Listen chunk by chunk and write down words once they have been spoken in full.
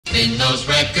spin those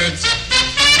records.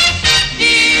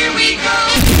 Here we go.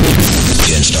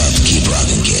 Can't stop, keep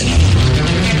rocking, kid.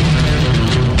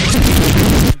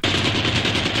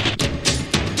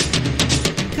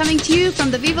 Coming to you from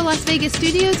the Viva Las Vegas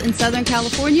studios in Southern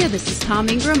California, this is Tom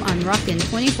Ingram on Rockin'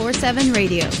 24/7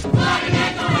 Radio.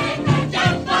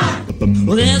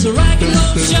 Well, there's a rock and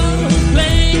roll show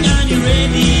playing on your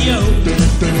radio.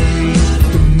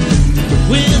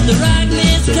 With the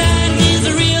rockin' tide, he's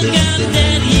a real gun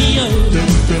daddy-o.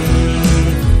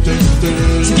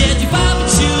 So get your poppin'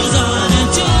 shoes on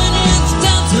and join in the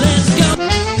dance, let's go.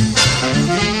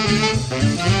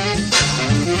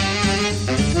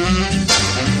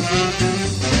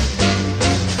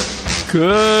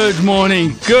 Good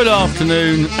morning, good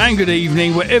afternoon and good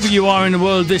evening wherever you are in the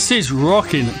world. This is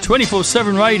Rockin'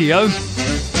 24/7 Radio.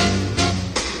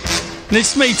 And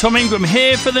it's me, Tom Ingram,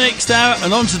 here for the next hour.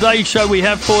 And on today's show we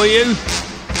have for you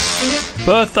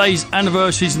birthdays,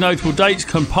 anniversaries, notable dates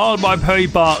compiled by Perry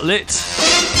Bartlett.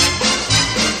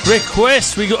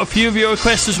 Requests, we got a few of your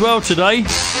requests as well today.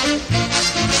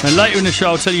 And later in the show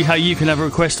I'll tell you how you can have a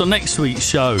request on next week's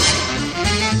show.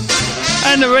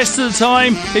 And the rest of the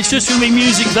time, it's just going to be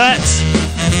music that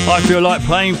I feel like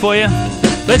playing for you.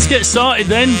 Let's get started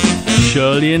then.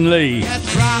 Shirley and Lee.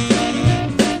 Let's rock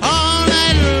all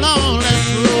night long, let's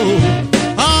roll.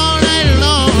 All night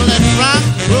long, let's rock,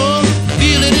 roll.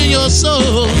 Feel it in your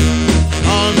soul.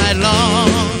 All night long,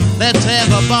 let's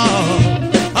have a ball.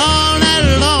 All night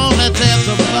long, let's have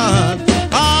some fun.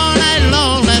 All night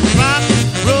long, let's rock,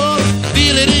 roll.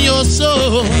 Feel it in your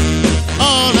soul.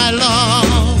 All night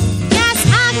long.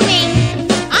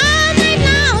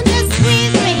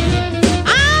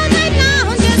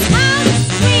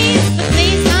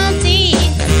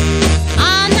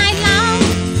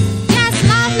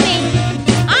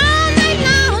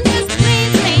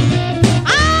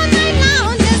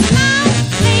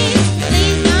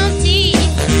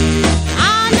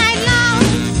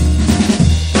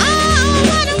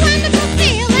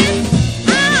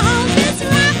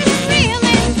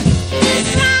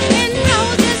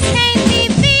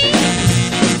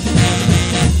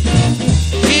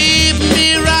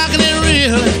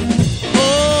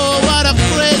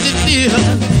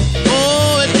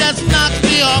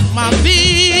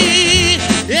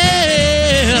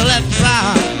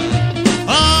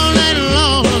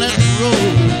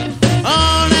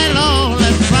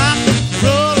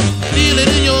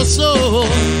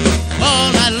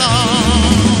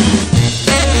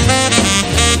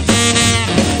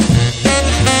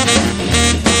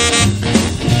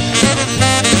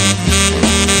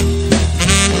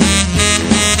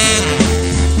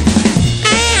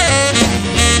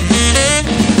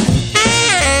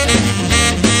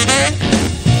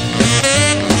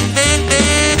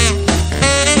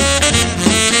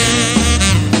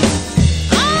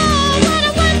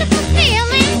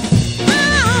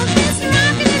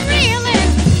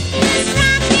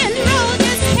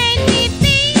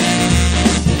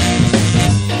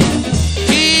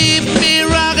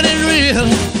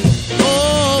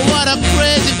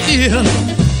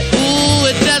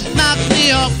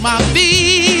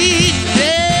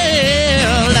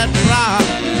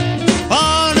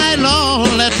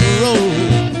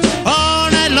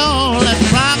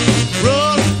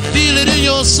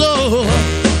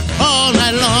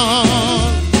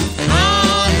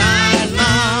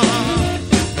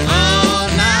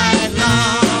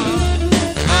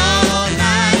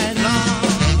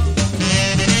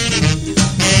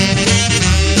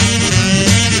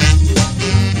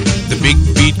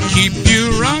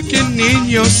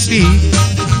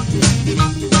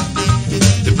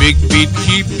 The big beat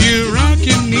keep you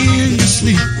rocking in your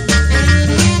sleep.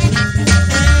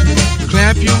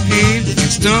 Clap your hands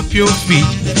and stomp your feet.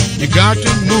 You got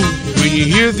to move when you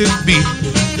hear this beat.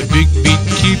 The big beat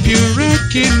keep you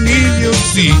rocking in your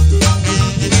seat.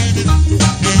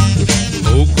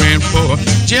 Old grandpa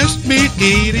just made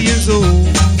 80 years old.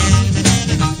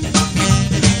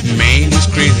 Man, he's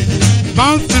crazy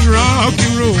about this rock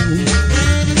and roll.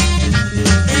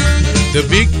 The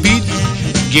big beat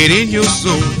get in your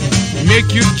soul,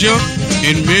 make you jump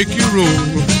and make you roll.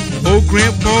 Old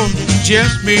grandpa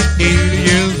just made 80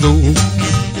 years old.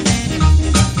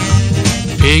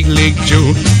 Peg leg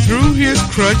Joe threw his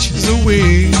crutches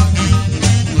away.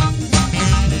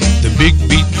 The big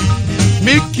beat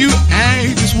make you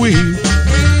act this way.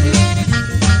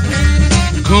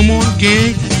 Come on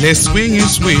gang, let's swing and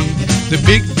sway. The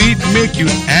big beat make you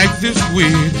act this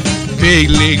way. Peg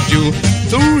leg Joe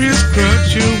threw his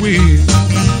crutch away.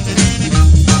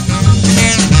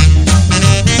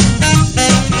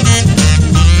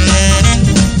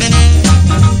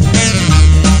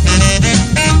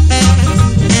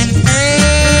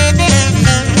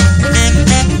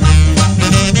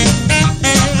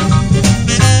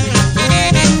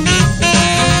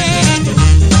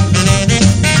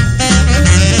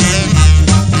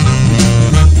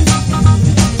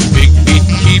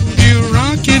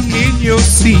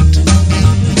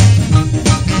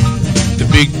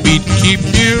 keep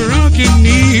you rocking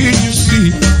in your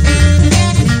seat.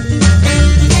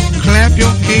 Clap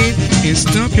your hands and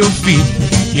stomp your feet.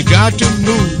 You got to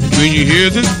move when you hear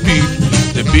this beat.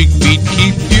 The big beat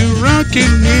keep you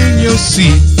rocking in your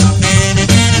seat.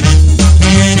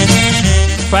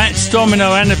 Fats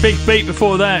Domino and the big beat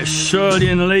before that, Shirley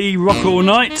and Lee, Rock All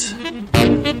Night.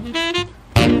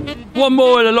 One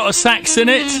more with a lot of sax in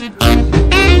it.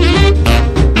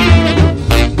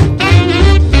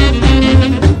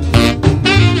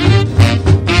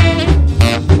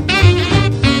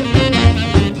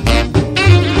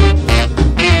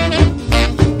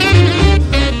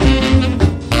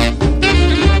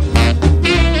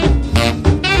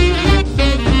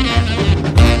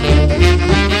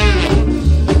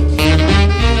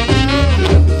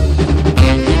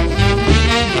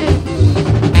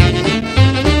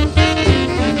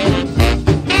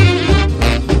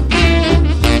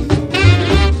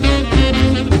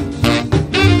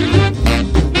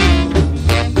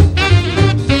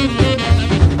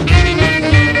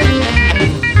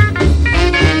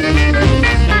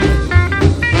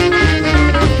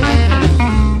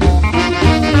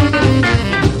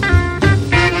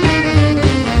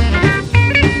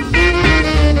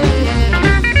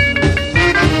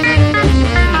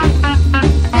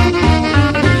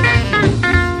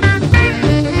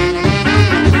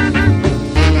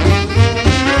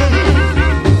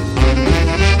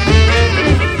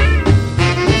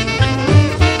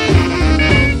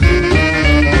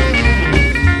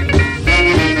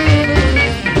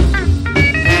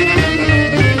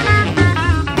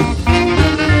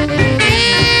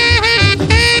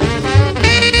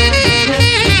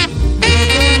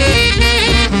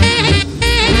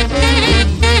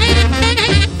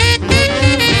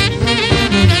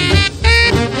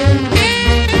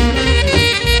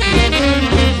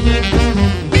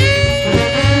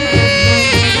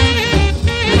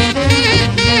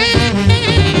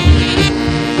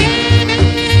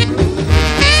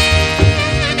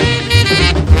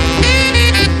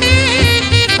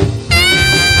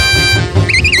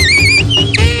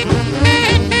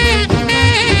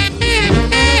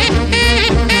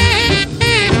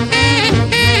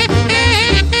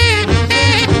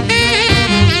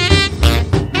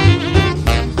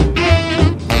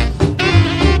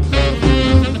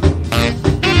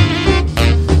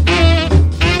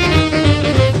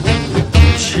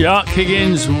 Art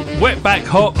Higgins, Wetback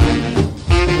Hop.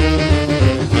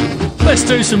 Let's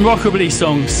do some rockabilly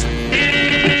songs.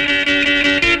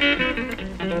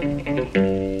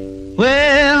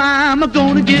 Well, I'm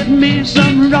gonna get me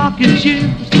some rocking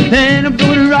shoes, and I'm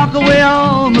gonna rock away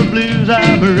all my blues.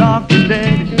 I'm a rockin'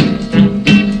 daddy,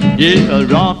 yeah, a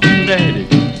rockin' daddy.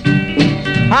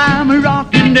 I'm a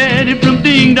rockin' daddy from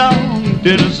Ding Dong,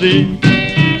 Tennessee.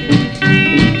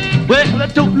 Well, I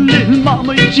told little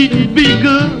mama she'd be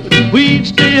good. We'd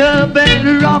stay up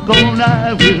and rock all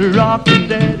night with a rockin'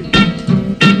 daddy.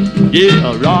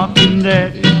 Yeah, a rockin'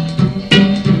 daddy.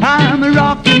 I'm a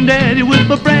rockin' daddy with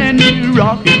my brand new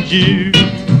rockin' shoes.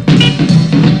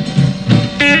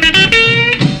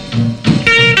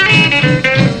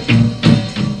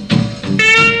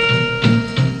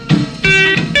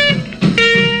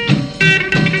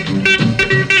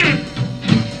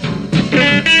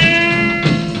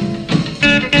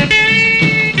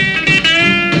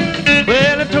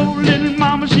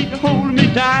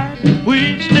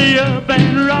 We'd stay up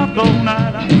and rock all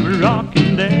night. I'm a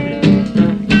rockin' daddy,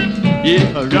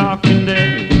 yeah, a rockin'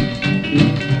 daddy.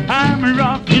 I'm a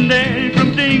rockin' daddy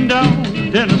from Ding Dong,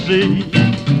 Tennessee.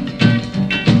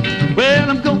 Well,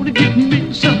 I'm gonna get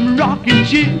me some rockin'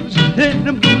 shoes, and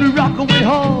I'm gonna rock away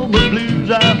all my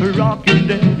blues. I'm a rockin'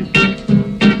 daddy,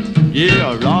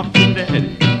 yeah, a rockin'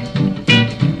 daddy.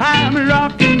 I'm a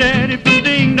rockin' daddy from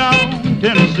Ding Dong,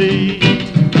 Tennessee.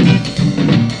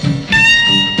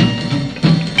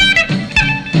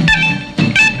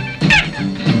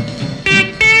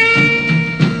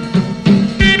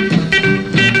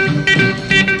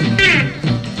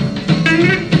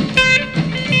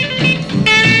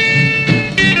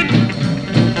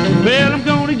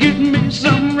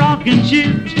 Rockin'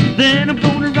 shoes, then I'm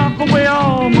gonna rock away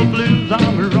all my blues.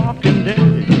 I'm a rockin'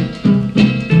 daddy,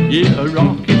 yeah, a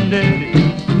rockin' daddy.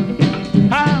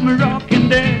 I'm a rockin'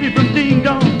 daddy from Ding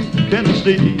Dong,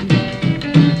 Tennessee.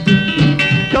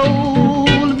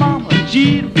 Told mama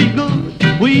she'd be good.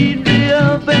 We'd be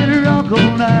up and rock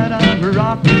all night. I'm a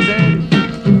rockin'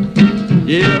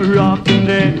 daddy, yeah, a rockin'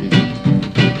 daddy.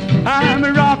 I'm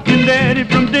a rockin' daddy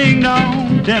from Ding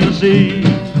Dong, Tennessee.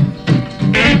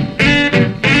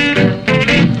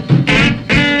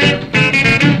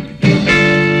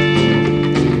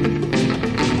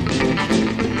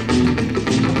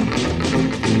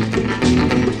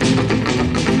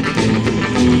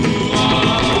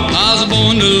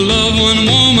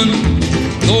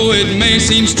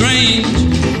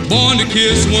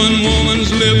 kiss one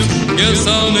woman's lips, guess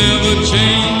I'll never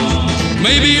change.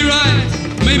 Maybe right,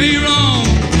 maybe wrong,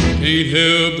 ain't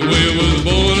helped the way I was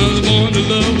born. I was born to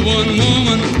love one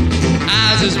woman,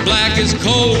 eyes as black as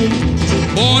coal,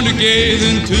 born to gaze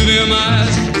into them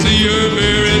eyes, see her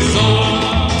very soul.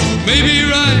 Maybe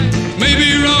right,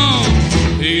 maybe wrong,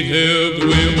 ain't helped the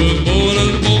way I was born. I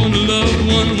was born to love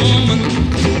one woman,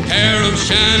 hair of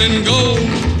shining gold,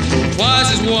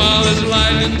 twice as wild as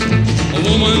lightning, a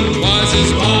woman twice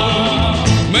as cold.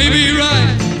 Maybe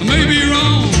right, maybe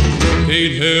wrong,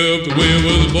 ain't helped the way I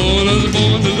was born. I was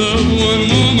born to love one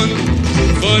woman.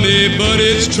 Funny, but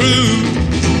it's true.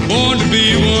 Born to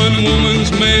be one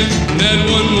woman's man, and that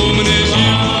one woman is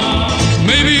you.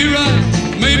 Maybe right,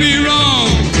 maybe wrong,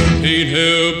 ain't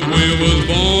helped the way I was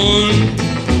born.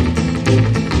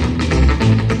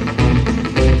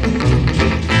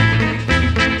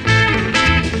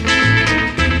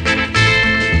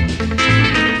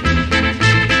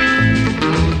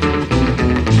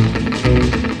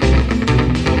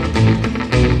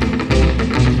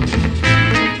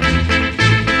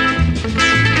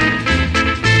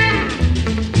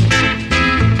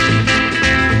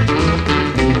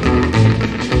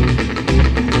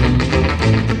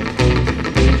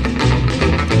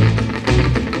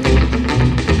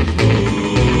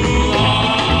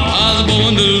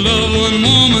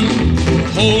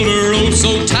 Hold her oh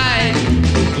so tight,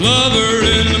 love her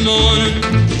in the morning,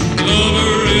 love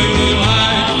her in the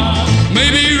night.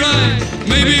 Maybe right,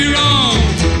 maybe wrong,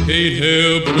 ain't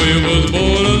helped the way I was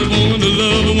born. I was born to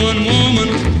love one woman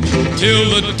till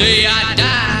the day I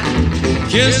die.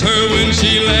 Kiss her when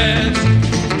she laughs,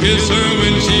 kiss her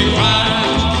when she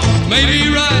cries. Maybe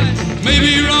right,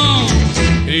 maybe wrong,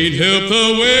 ain't helped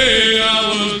the way I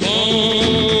was born.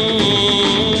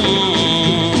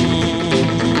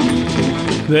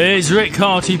 There's Rick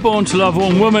Harty, Born to Love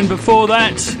One Woman. Before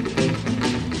that,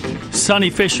 Sonny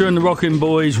Fisher and the Rockin'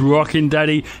 Boys, Rockin'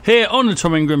 Daddy, here on the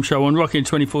Tom Ingram Show on Rockin'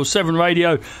 24/7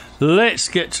 Radio. Let's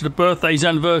get to the birthdays,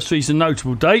 anniversaries and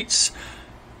notable dates.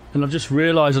 And I've just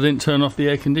realised I didn't turn off the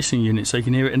air conditioning unit so you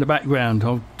can hear it in the background.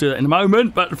 I'll do that in a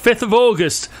moment. But the 5th of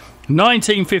August,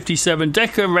 1957,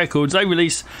 Decca Records, they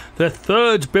released their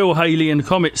third Bill Haley and the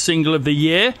Comets single of the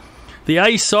year. The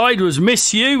A-side was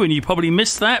Miss You, and you probably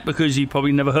missed that because you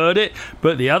probably never heard it.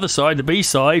 But the other side, the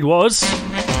B-side, was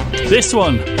this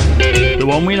one, the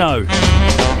one we know.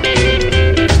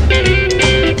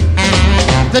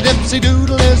 The dipsy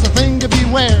doodle is a thing to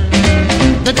beware.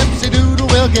 The dipsy doodle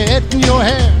will get in your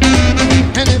hair.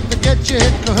 And if it gets you,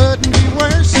 it couldn't be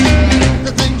worse.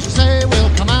 The things you say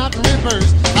will come out in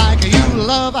reverse. Like a you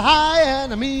love a high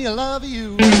and a me a love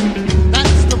you.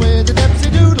 That's the way the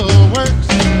dipsy doodle works.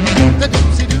 The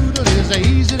dipsy doodle is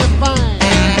easy to find.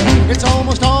 It's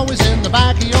almost always in the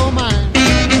back of your mind.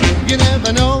 You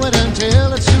never know it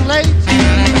until it's too late.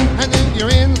 And then you're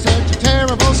in such a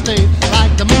terrible state.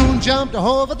 Like the moon jumped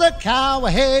over the cow,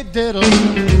 hey diddle.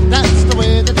 That's the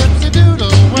way the dipsy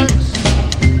doodle works.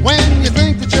 When you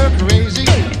think that you're crazy,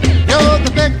 you're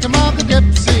the victim of the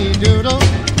dipsy doodle.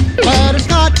 But it's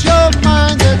not your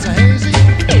mind that's a hazy.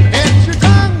 It's your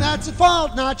tongue that's at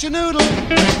fault, not your noodle.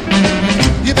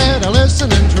 You better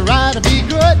listen and try to be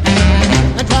good,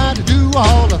 and try to do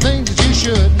all the things that you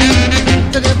should.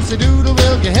 The dipsy doodle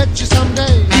will get you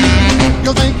someday.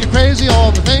 You'll think you're crazy,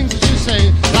 all the things that you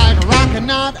say. Like a rockin'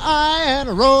 not I and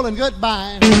a rollin'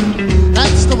 goodbye.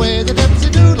 That's the way the dipsy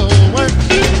doodle works.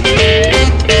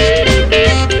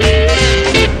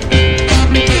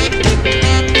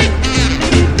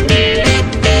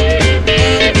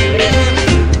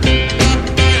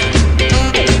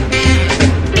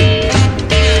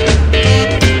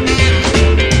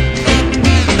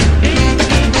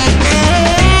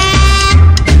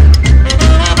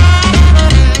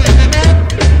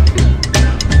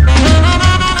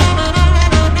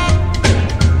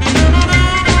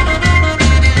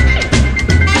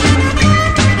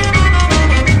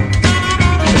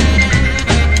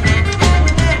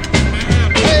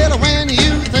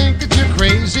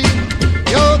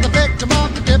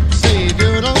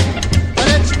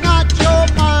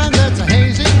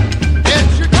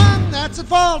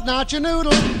 Not your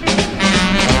noodle.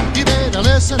 You better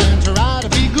listen and try to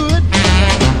be good,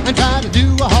 and try to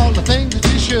do all the things that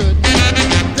you should.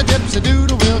 The dipsy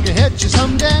doodle will get you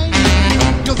someday.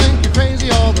 You'll think you're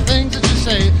crazy, all the things that you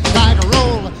say. Like a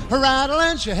roll, a rattle,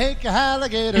 and shake a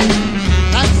alligator.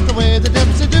 That's the way the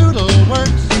dipsy doodle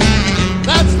works.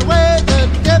 That's the way the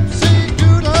dipsy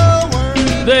doodle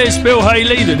works. There's Bill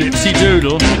Haley, the dipsy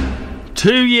doodle.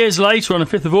 2 years later, on the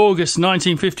 5th of August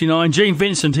 1959, Gene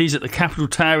Vincent, he's at the Capitol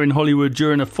Tower in Hollywood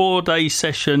during a 4-day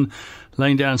session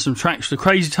laying down some tracks for the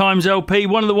Crazy Times LP.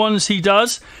 One of the ones he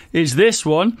does is this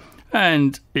one,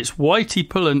 and it's Whitey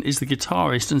Pullen is the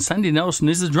guitarist and Sandy Nelson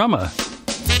is the drummer.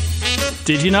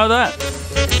 Did you know that?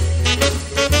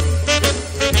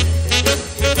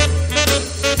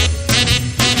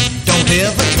 Don't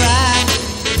ever try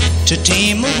to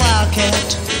tame a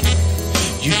wildcat.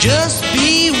 You just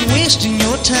be wasting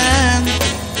your time.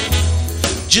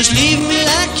 Just leave me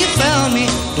like you found me.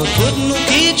 Don't put no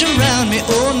cage around me.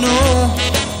 Oh no,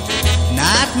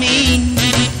 not me.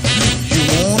 You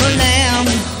want a lamb,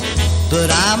 but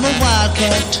I'm a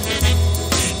wildcat.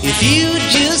 If you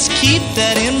just keep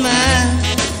that in mind,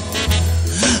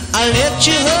 I'll let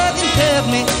you hug and pet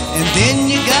me, and then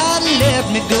you gotta let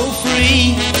me go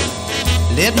free.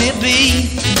 Let me be.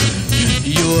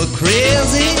 You're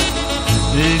crazy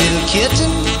little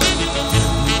kitten,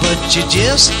 but you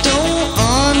just don't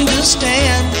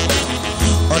understand.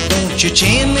 Or don't you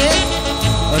chain me,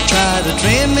 or try to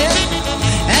train me,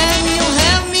 and you'll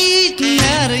have me eaten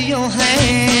out of your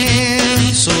hand.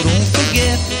 So don't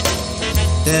forget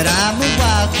that I'm a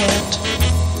wildcat,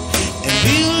 and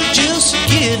we'll just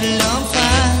get along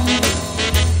fine.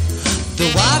 The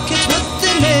wildcat's what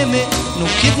they name me, no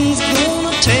kitten's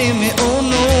gonna tame me. Oh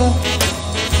no,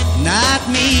 not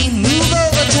me. Move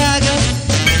over, tiger.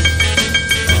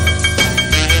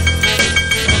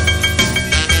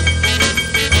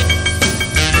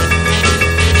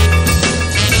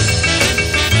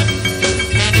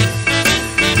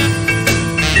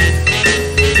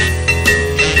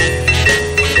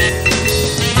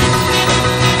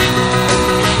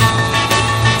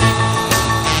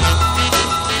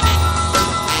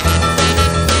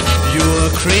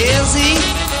 Crazy,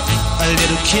 a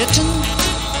little kitten,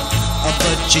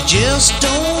 but you just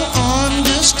don't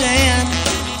understand.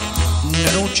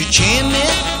 Now don't you chain me,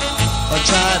 or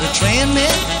try to train me,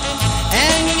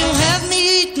 and you'll have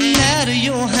me eaten out of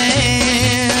your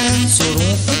hand. So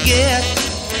don't forget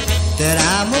that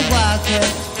I'm a wildcat,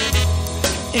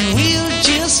 and we'll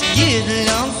just get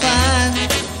along fine.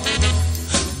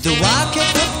 The wildcat,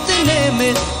 what they name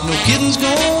me, no kitten's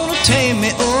gonna tame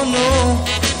me. Oh no,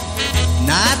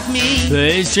 not me.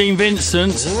 There's Gene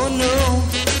Vincent Oh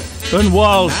no, and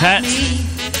Wildcat.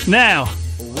 Now,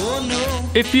 oh no,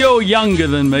 if you're younger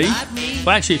than me, not me.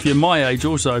 well, actually, if you're my age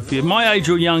also, if you're my age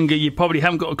or younger, you probably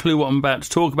haven't got a clue what I'm about to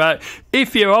talk about.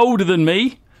 If you're older than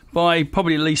me, by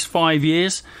probably at least 5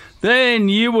 years, then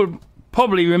you will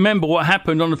probably remember what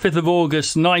happened on the 5th of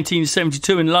August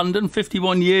 1972 in London,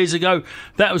 51 years ago.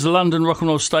 That was the London Rock and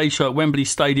Roll Stage Show at Wembley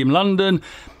Stadium, London.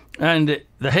 And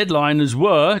the headliners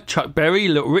were Chuck Berry,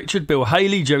 Little Richard, Bill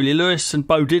Haley, Jerry Lee Lewis and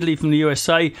Bo Diddley from the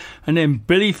USA. And then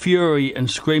Billy Fury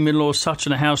and Screaming Lord Sutch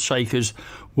and the House Shakers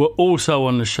were also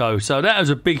on the show. So that was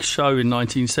a big show in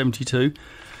 1972.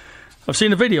 I've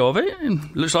seen a video of it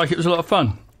and looks like it was a lot of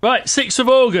fun. Right, 6th of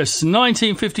August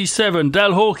 1957,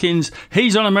 Dal Hawkins,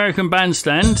 he's on American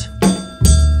Bandstand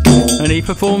and he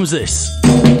performs this.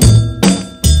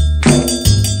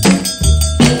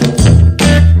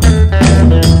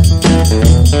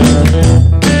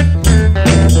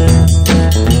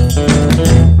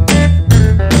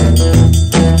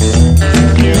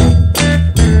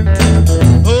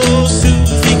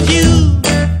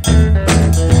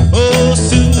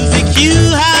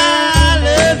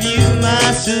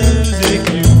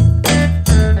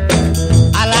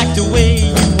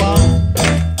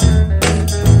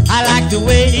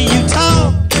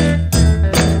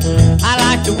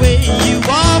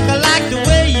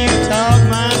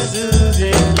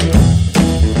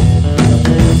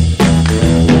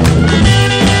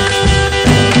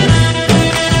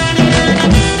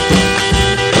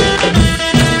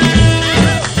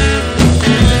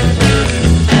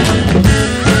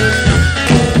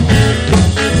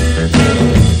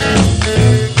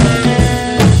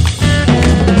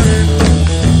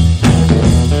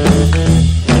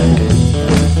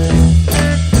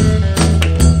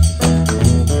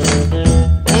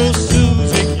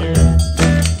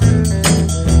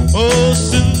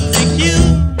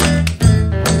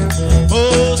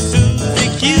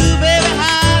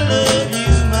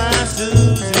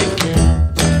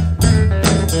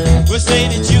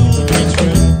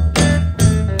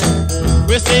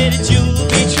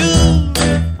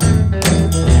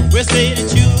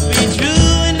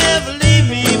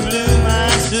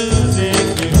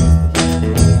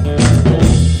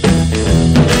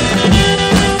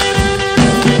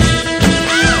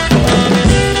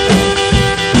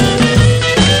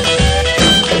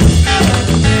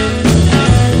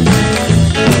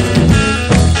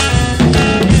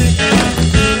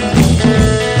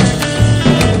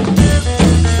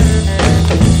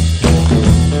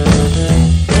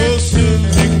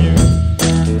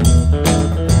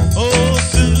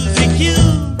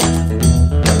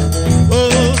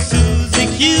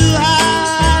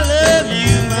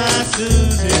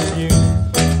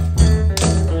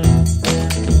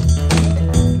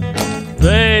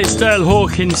 Nell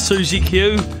Hawkins, Susie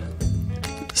Q.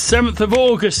 7th of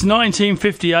August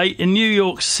 1958 in New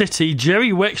York City,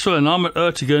 Jerry Wexler and Ahmet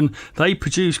Ertegun, they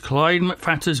produced Clyde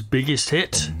McPhatter's biggest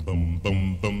hit,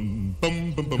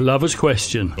 Lover's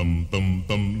Question.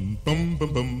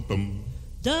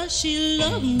 Does she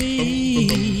love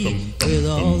me with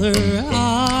all her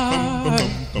heart?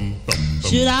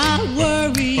 Should I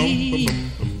worry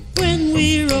when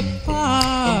we're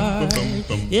apart?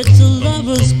 It's a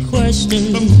lover's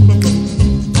question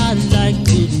I'd like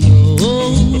to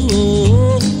know.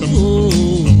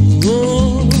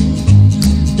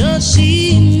 Does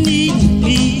she need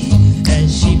me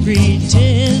as she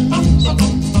pretends?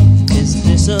 Is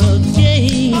this a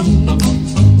game?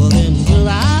 Well then will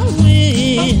I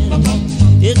win?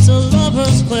 It's a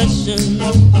lover's question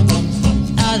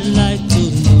I'd like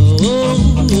to know.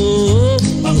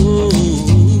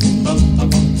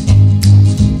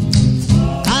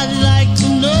 I'd like to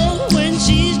know when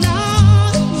she's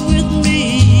not with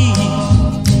me,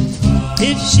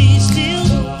 if she's still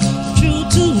true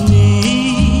to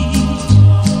me.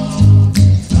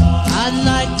 I'd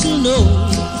like to know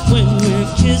when we're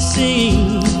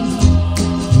kissing,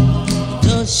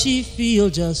 does she feel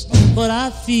just what I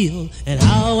feel? And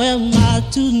how am I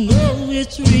to know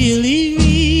it's really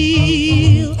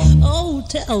real? Oh,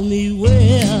 tell me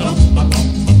where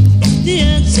the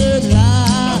answer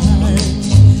lies.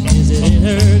 Is it in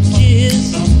her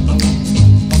kiss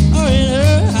or in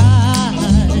her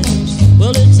eyes?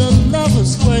 Well, it's a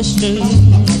lover's question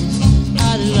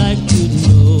I'd like to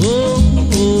know.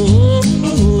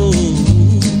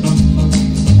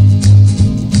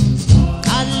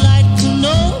 I'd like to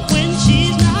know when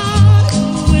she's not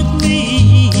with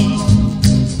me,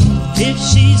 if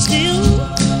she's still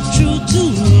true to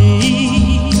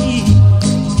me.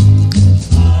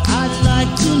 I'd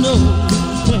like to know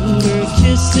when we're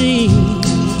kissing,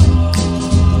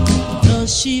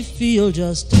 does she feel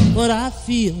just what I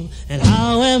feel? And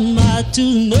how am I to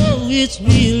know it's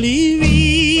really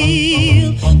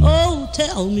real? Oh,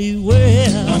 tell me where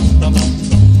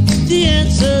the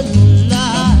answer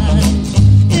lies.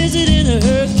 Is it in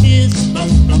her kiss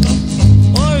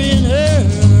or in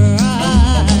her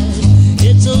eyes?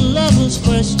 It's a lover's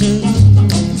question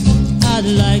I'd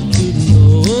like to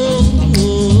know.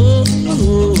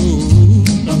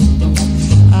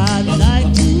 I'd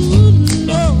like to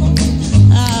know.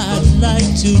 I'd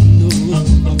like to know.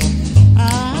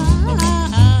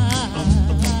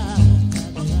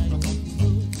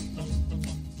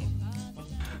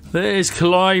 There's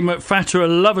Clyde McPhatter, A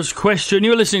Lover's Question.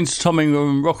 You're listening to Tom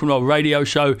Ingram Rock and Roll Radio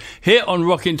Show here on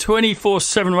Rockin'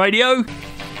 24/7 Radio.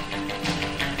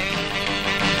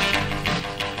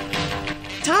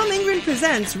 Tom Ingram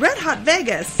presents Red Hot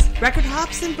Vegas, Record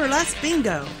Hops and Burlesque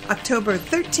Bingo, October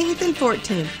 13th and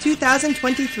 14th,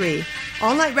 2023.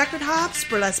 All-night Record Hops,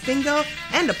 Burlesque Bingo,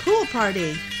 and a pool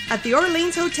party at the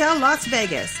Orleans Hotel, Las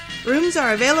Vegas. Rooms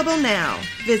are available now.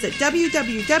 Visit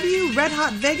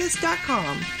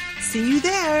www.redhotvegas.com. See you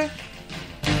there.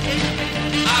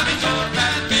 I've been so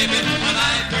bad, baby, when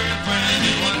I turned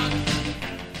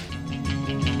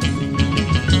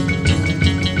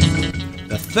 21.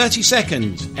 The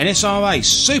 32nd NSRA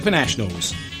Super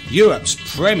Nationals, Europe's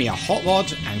premier hot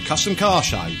rod and custom car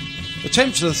show. The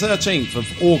 10th to the 13th of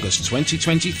August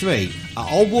 2023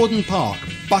 at Old Warden Park,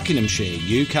 Buckinghamshire,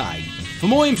 UK. For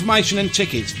more information and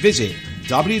tickets, visit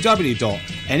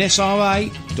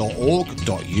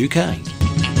www.nsra.org.uk.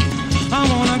 I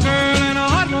want a girl in a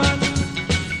hot rod.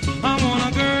 I want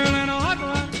a girl in a hot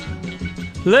rod.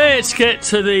 Let's get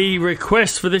to the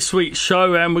request for this week's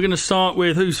show, and we're going to start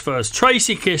with who's first?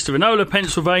 Tracy Kiss of Enola,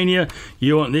 Pennsylvania.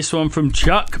 You want this one from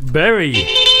Chuck Berry.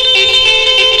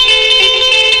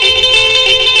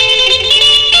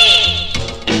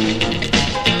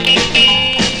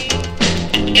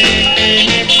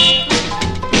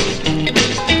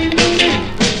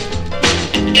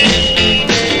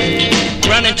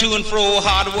 To and fro,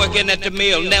 hard working at the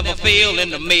mill, never fail in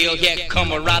the mill, yet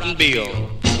come a rotten bill.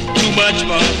 Too much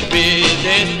monkey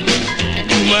business,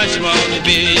 too much monkey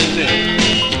business,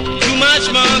 too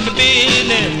much monkey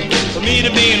business for me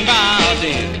to be involved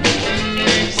in.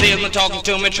 Salesman talking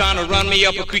to me, trying to run me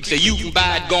up a creek, say you can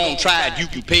buy it, go on, try it, you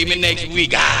can pay me next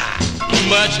week. Ah, too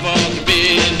much monkey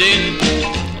business,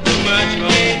 too much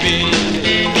monkey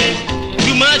business,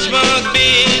 too much monkey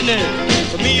business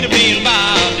for me to be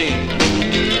involved in.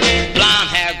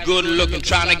 Good looking,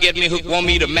 trying to get me hooked, want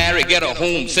me to marry, get a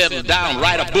home, settle down,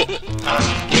 write a book.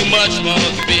 Too much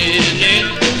monkey business,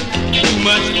 too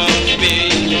much monkey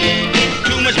business,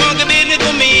 too much monkey business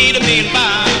for me to be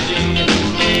involved in.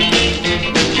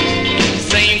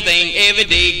 Same thing every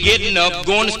day, getting getting up,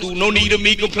 going to school. No need of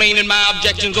me complaining, my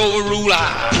objections overrule.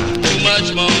 Too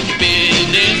much monkey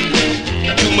business.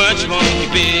 Too much monkey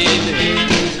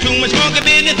business. Too much monkey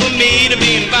business for me to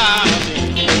be involved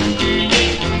in.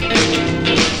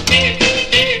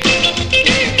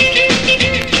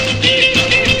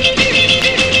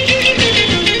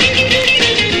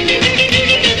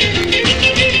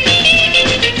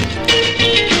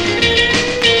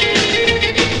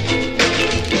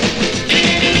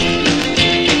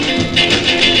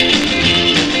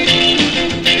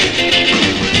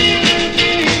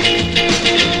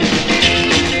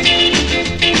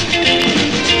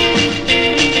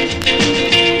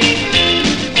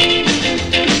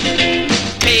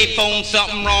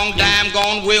 Something wrong, dime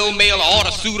gone, will mail,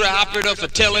 order suitor operator for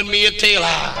telling me a tale.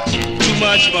 Too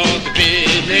much monkey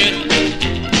business,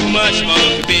 too much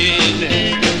monkey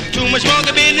business, too much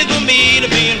monkey business for me to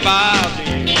be involved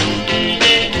in.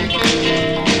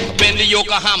 Been to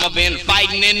Yokohama, been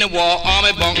fighting in the war,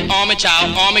 army bunk, army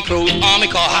child, army clothes, army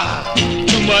car.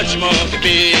 Too much monkey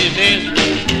business,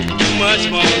 too much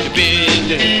monkey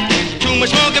business, too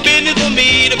much monkey business for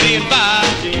me to be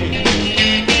involved in.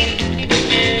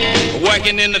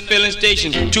 Working in the filling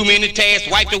station, too many tasks,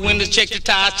 wipe the windows, check the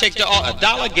tires, check the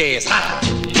dollar gas.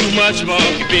 Too much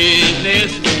monkey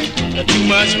business, too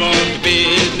much monkey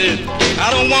business.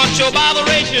 I don't want your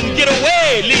botheration, get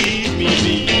away, leave me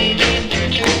be.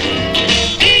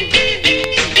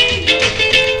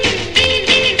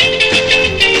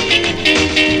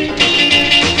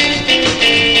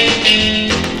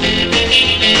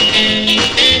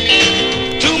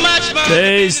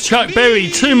 There's Chuck Berry,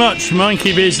 Too Much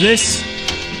Monkey Business.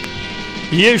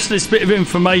 Useless bit of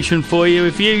information for you.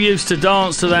 If you used to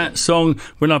dance to that song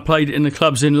when I played it in the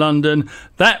clubs in London,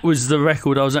 that was the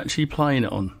record I was actually playing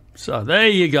it on. So there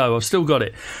you go, I've still got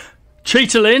it.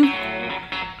 Cheetah Lynn,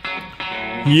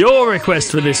 your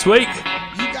request for this week,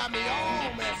 You got me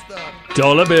all messed up.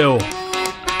 Dollar Bill.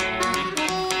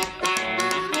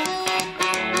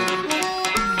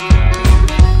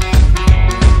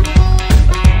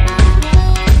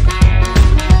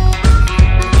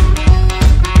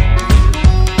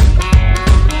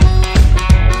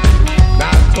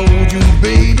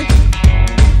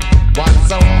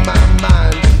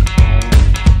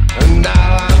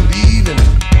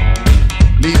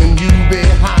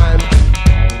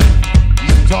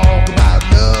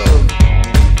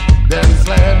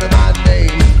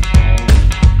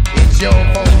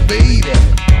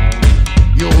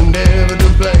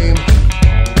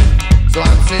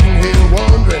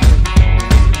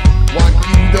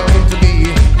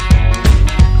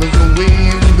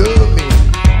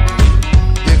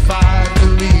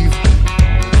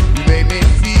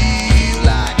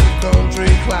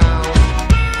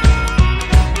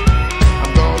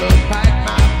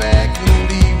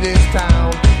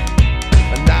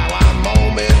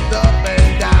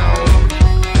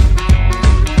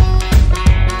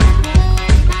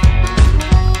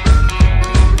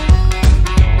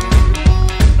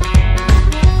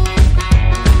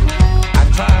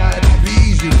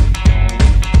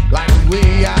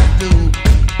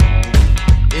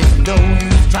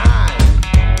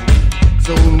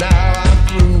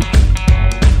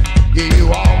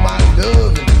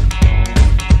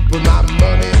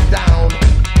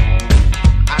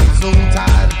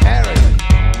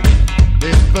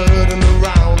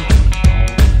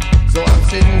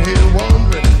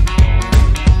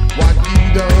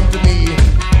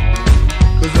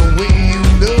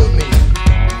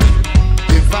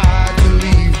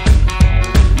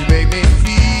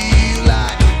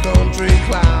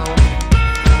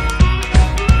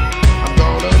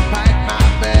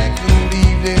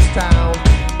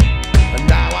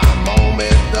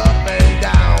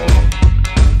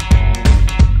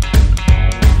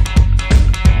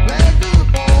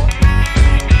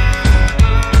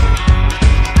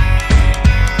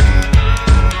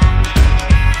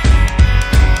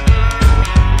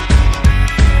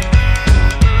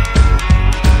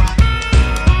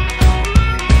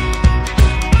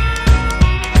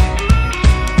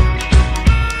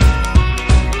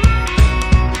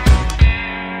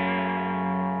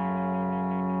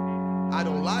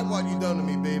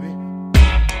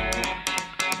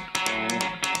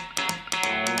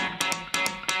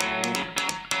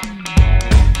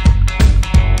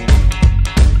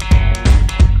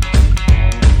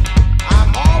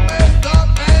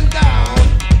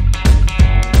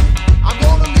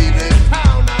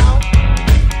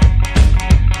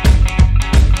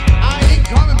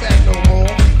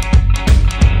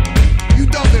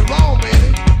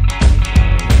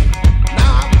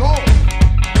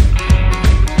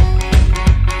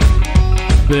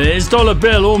 $6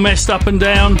 bill all messed up and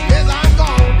down.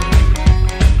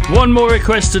 One more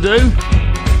request to do.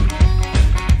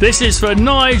 This is for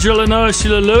Nigel and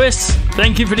Ursula Lewis.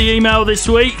 Thank you for the email this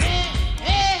week.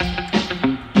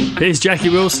 Here's Jackie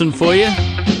Wilson for you.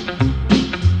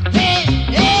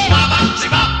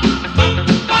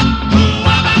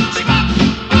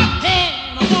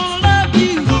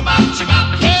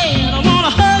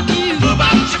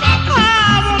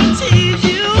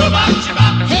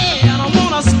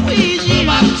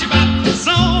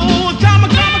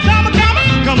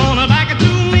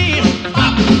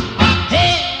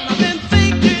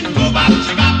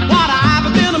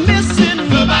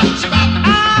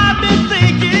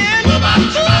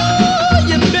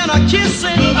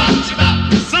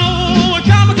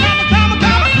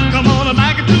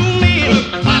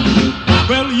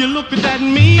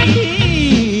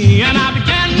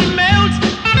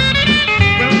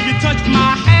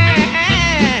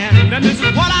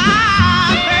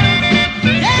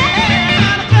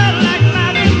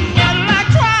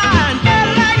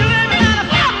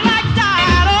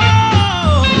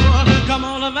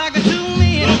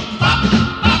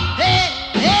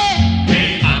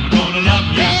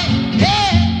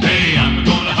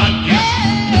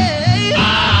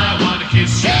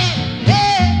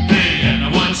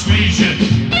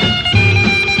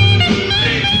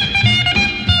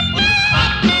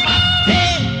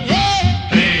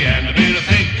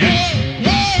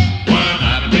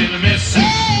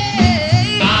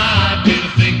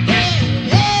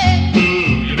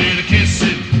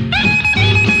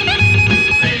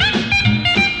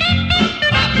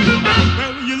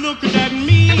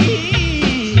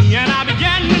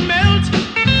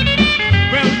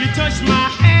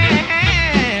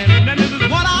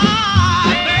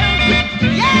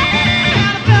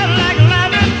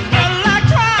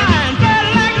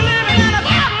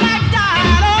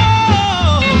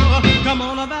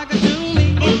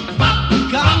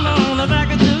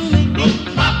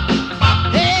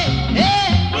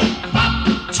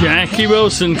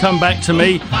 Wilson, come back to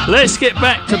me. Let's get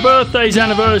back to birthdays,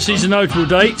 anniversaries and notable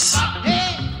dates.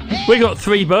 We got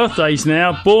 3 birthdays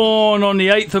now. Born on the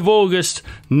 8th of August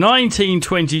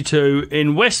 1922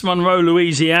 in West Monroe,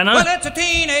 Louisiana. Well, it's a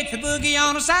teenage boogie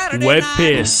on a Saturday Webb night.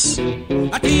 Pierce.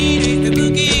 A teenage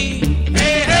boogie,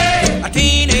 hey hey. A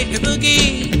teenage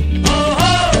boogie, oh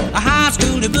ho. A high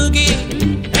school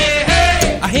boogie, hey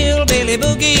hey. A hillbilly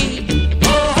boogie,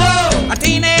 oh ho. A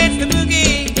teenage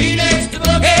boogie, teenage boogie.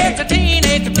 It's a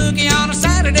teenage boogie on a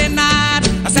Saturday night.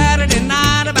 A Saturday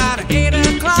night about 8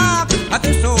 o'clock.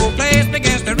 This whole place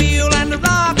begins to reel and to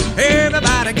rock.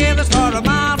 Everybody gathers for a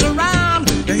miles around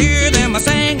to hear them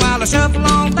sing while they shuffle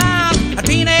on down. A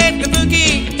teenage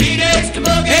boogie, teenage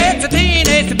boogie. It's a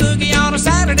teenage boogie on a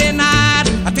Saturday night.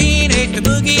 A teenage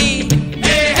boogie,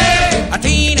 hey hey. A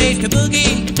teenage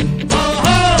boogie, oh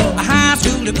ho. A high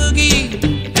school boogie,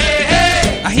 hey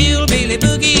hey. A hillbilly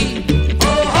boogie,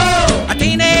 oh ho. A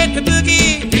teenage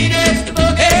boogie, teenage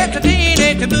boogie. It's a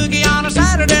teenage boogie on a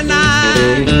Saturday night.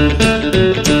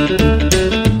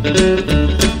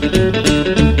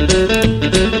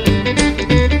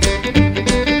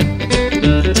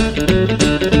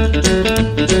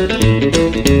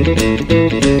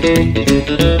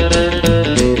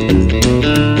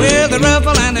 With the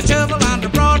ruffle and the shuffle under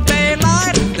broad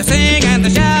daylight, they sing and they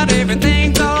shout,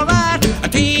 everything's alright. A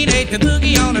teenage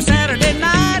boogie on a Saturday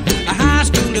night. A high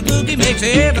school boogie makes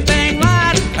everything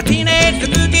right. A teenage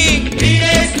boogie,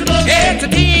 teenage boogie. It's a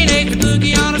teenage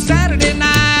boogie on a Saturday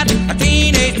night. A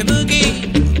teenage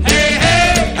boogie, hey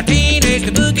hey. A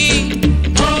teenage boogie,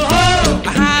 oh ho. A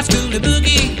high school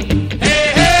boogie,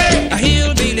 hey hey. A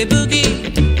hillbilly boogie,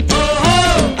 oh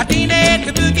ho. A teenage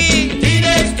boogie,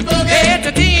 teenage boogie. It's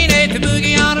a teenage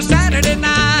boogie on a Saturday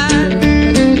night.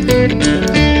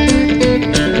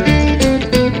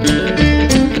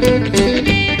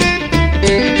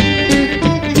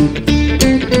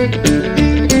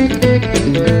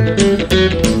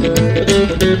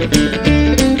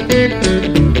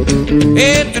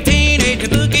 It's a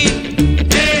teenage boogie,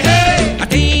 hey hey. A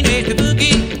teenage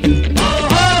boogie, oh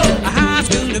ho. A high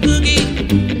school boogie,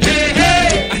 hey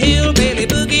hey. A hillbilly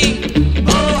boogie,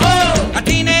 oh ho. A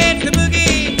teenage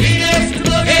boogie, teenage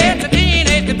boogie. It's a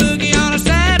teenage boogie on a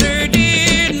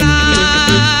Saturday night.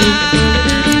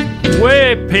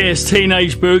 Webb Pierce,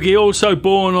 Teenage Boogie, also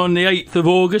born on the 8th of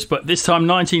August, but this time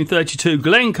 1932,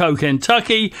 Glencoe,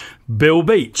 Kentucky, Bill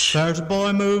Beach. There's a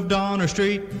boy moved on our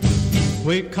street.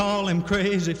 We call him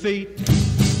Crazy Feet,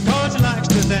 'cause he likes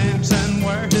to dance and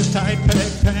wear his tight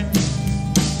peg pants.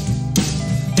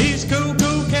 He's a cool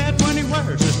cat when he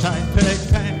wears his tight peg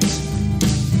pants.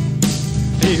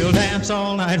 He'll He'll dance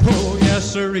all night, oh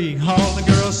yes sirree. All the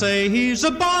girls say he's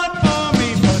a boy for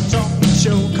me. Puts on the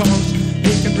show cause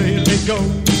he can really go.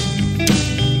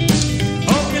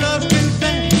 Oh, he loves to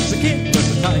dance, a kid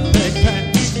with the tight peg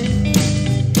pants.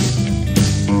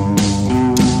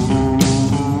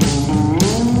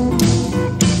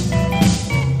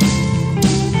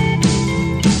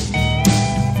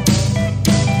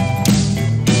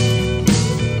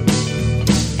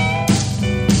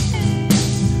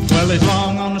 Well, he's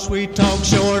long on the sweet talk,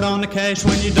 short on the cash.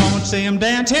 When you don't see him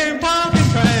dance, hear him pop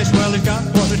and crash. Well, he's got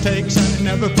what it takes and he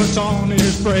never puts on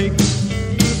his brakes.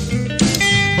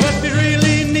 What he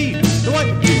really needs, the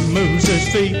way he moves his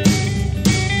feet.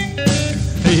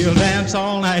 He'll dance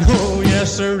all night, oh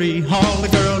yes sirree. All the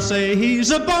girls say he's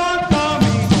a boy for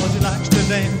me, cause he likes to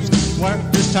dance, wear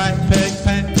his tight peg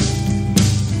pants.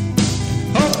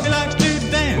 Oh, he likes to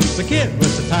dance, the kid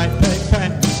with the tight peg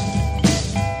pants.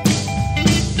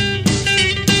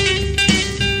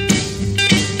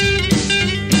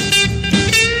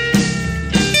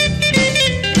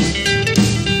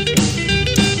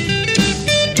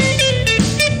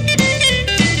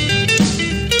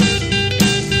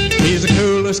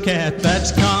 Cat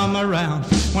that's come around.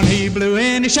 When he blew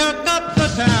in, he shook up the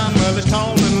town. Well, he's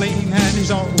tall and lean, and he's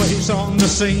always on the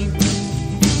scene.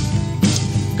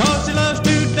 Cause he loves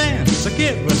to dance, a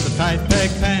kid with the tight peg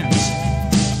pants.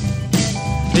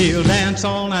 He'll dance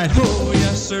all night, oh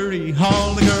yes sirree.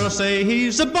 All the girls say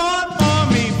he's a boy for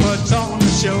me. Puts on the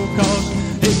show cause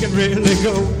he can really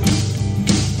go.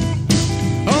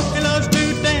 Oh, he loves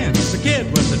to dance, a kid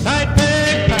with the tight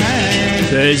peg pants.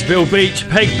 There's Bill Beach,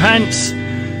 Peg Pants.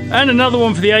 And another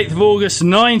one for the 8th of August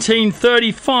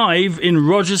 1935 in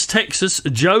Rogers, Texas.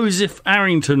 Joseph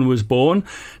Arrington was born.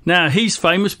 Now, he's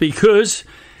famous because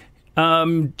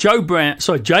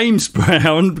James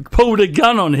Brown pulled a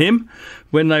gun on him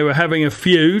when they were having a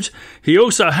feud. He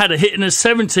also had a hit in the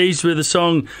 70s with the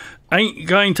song Ain't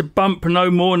Going to Bump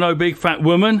No More, No Big Fat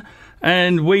Woman.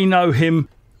 And we know him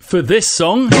for this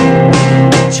song,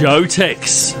 Joe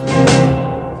Tex.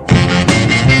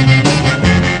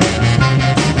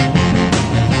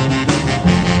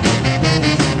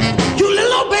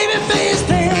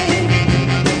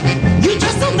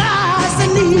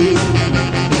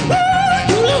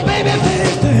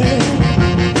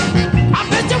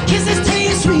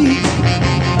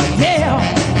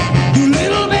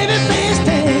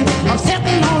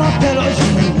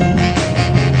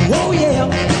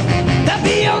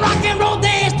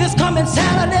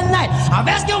 I've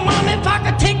asked your mom if I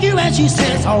could take you, and she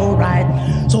says, alright.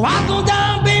 So I go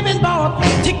down, baby, and bought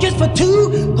tickets for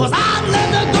two, cause I'd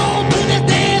love to go to this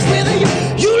dance with you.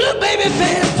 You little baby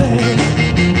fancy,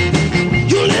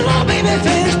 you little baby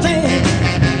fancy,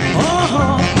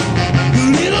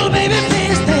 you little baby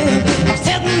fancy. I'm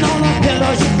sitting on a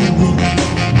pillow,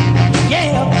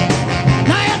 yeah.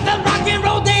 Now at the rock and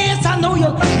roll dance, I know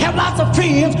you'll have lots of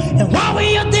friends, and while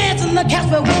we are dancing, the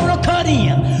cats will wanna cut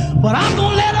in. But I'm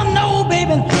gonna let them know,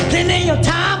 baby, plenty of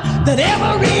time, that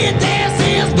every dance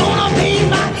is gonna be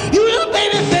mine. You little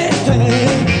baby fancy,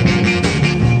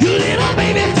 you little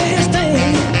baby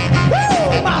fancy,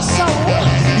 woo, my soul.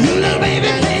 You little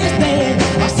baby fancy,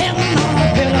 I'm sitting on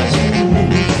a pillow.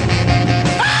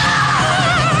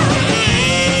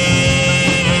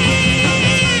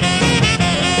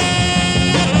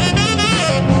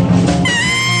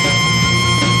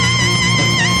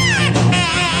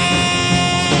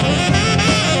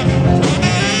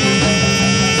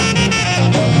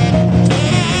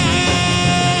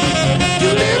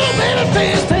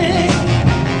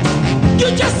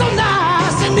 You're just so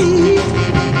nice and neat.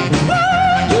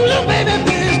 You little baby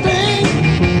bitch thing.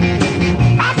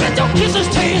 I bet your kisses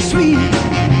taste sweet.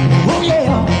 Oh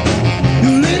yeah.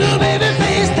 You little baby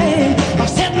face thing. I'm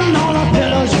sitting on a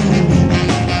pillow.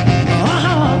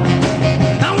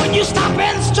 Now when you stop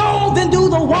and stroll, then do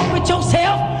the walk with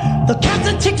yourself. The cats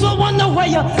and chicks will wonder where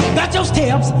you got your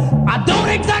steps. I don't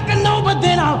exactly know, but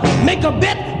then I'll make a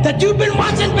bet that you've been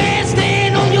watching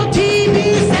Bandstand on your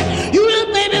TV set. You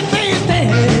little baby face thing.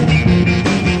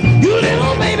 You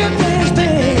little baby face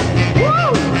thing.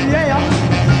 Woo, yeah.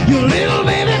 You little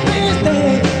baby face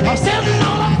thing. I'm sitting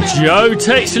on a Joe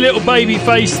Tex, Little Baby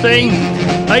Face Thing.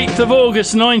 8th of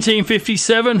August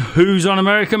 1957. Who's on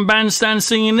American Bandstand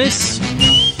singing this?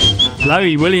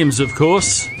 Larry Williams, of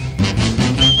course.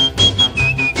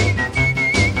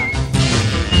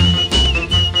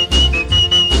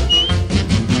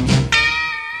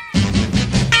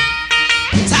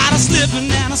 Slipping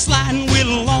and a sliding with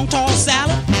a long tall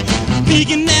salad,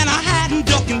 peeking and a hiding,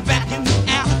 ducking back in the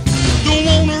alley. Don't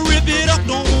wanna rip it up,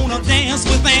 don't wanna dance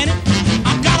with Annie.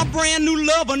 I've got a brand new new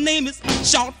lover name is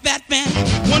Short Fat Fanny.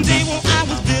 One day when I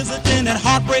was visiting at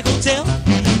Heartbreak Hotel,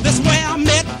 that's where I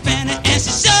met Fanny, and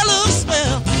she sure looks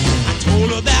swell. I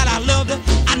told her that I loved her,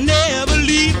 I never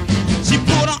leave her. She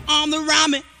put her arm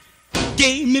around me,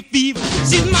 gave me fever.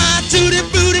 She's my tutti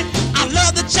frutti, I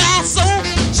love the child so.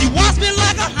 She wants me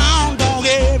like a hound dog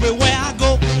everywhere I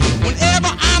go.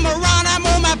 Whenever I'm around, I'm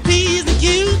on my P's and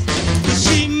Q's.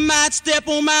 She might step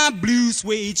on my blue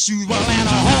suede shoes. Well, at a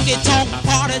honky-tonk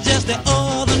party just the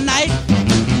other night,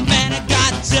 Fanny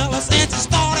got jealous and she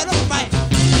started a fight.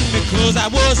 Because I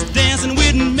was dancing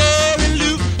with Mary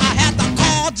Lou, I had to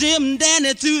call Jim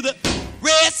Dandy to the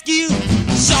rescue.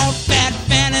 Short Fat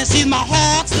Fanny, she's my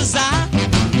heart's desire.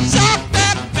 Short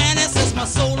Fat Fanny sets my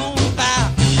soul on fire.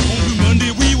 On Blue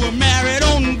Monday we were married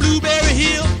on Blueberry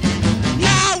Hill.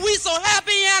 Now we so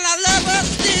happy and I love her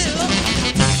still.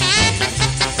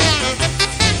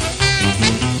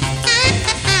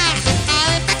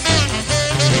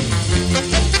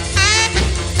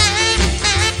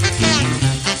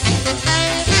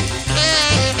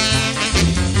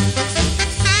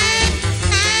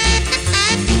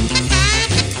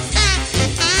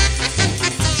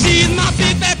 She's my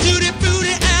big fat tutti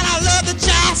frutti and I love the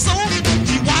child so.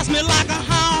 She walks me like a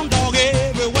hound dog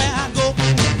everywhere I go.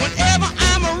 Whenever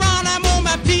I'm around, I'm on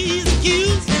my P's and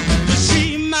Q's. But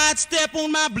she might step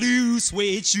on my blue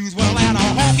suede shoes. Well, at a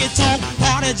honky-tonk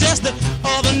party just the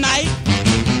other night,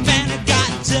 Fanny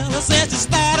got jealous and she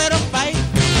started a fight.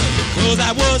 Because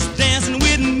I was dancing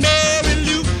with Mary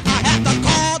Lou, I had to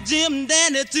call Jim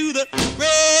Dandy to the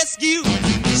rescue.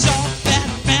 Short Fat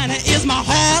Fanny is my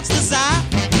heart's desire.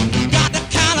 Got the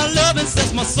kind of loving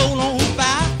sets my soul on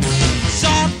fire.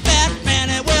 Short Fat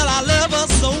Fanny, well, I love her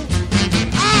so.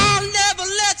 I'll never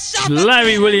let Short Fat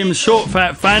Larry Williams, Short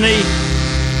Fat Fanny.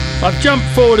 I've jumped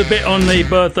forward a bit on the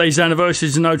birthdays,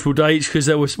 anniversaries and notable dates because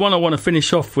there was one I want to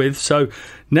finish off with. So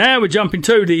now we're jumping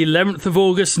to the 11th of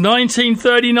August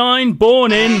 1939,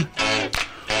 born in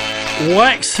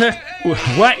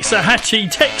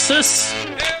Waxahachie, Texas,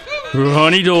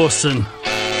 Ronnie Dawson.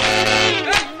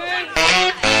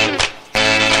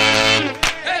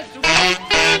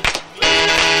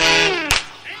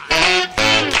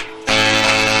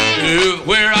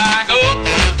 Where I go,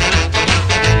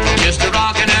 just a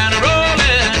rockin' and a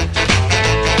rollin'.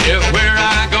 Where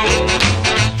I go,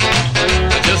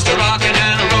 just a rockin'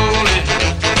 and a rollin'.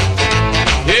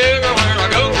 Everywhere I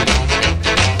go,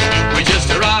 we just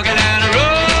a rockin' and a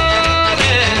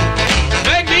rollin'.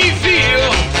 Make me feel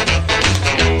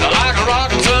like a rock.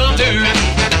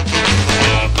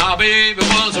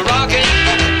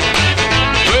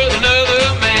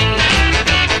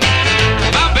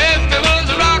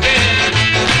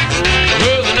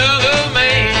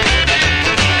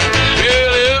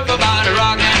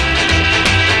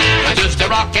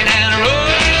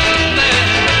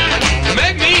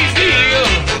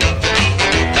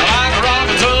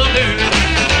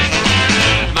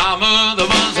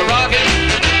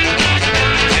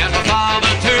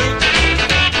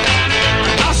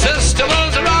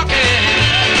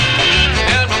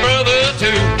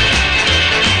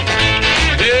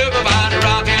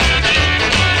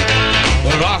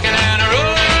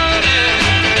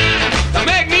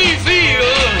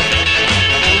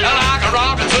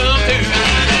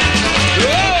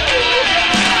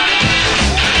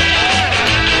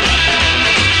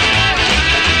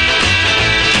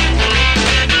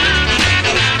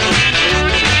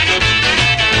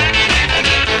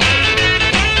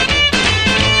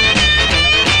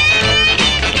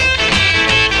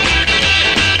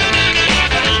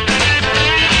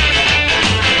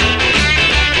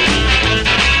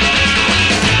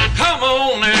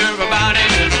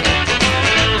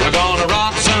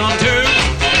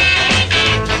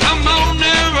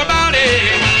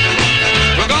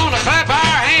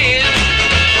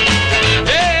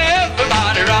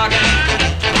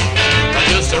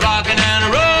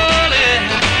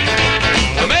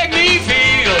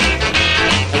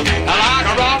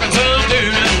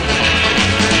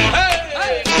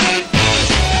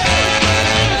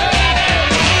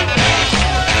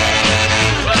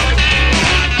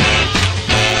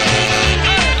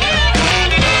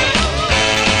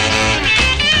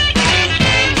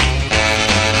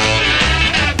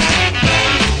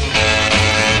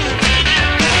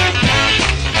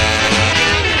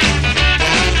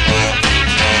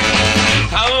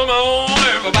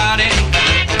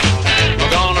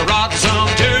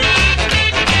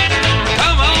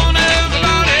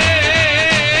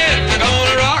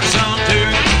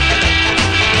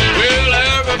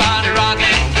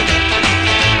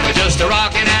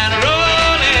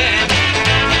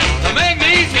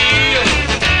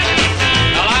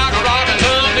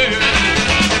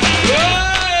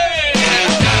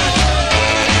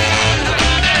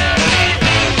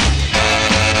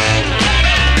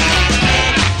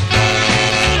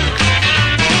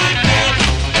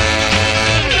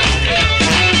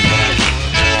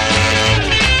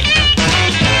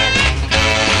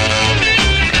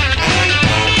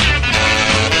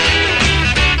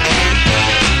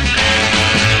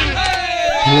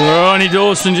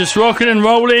 Dawson just rocking and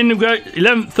rolling. We've got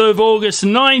 11th of August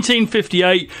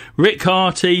 1958, Rick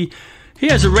Carty. He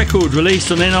has a record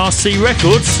released on NRC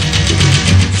Records,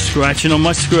 Scratching on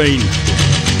My Screen.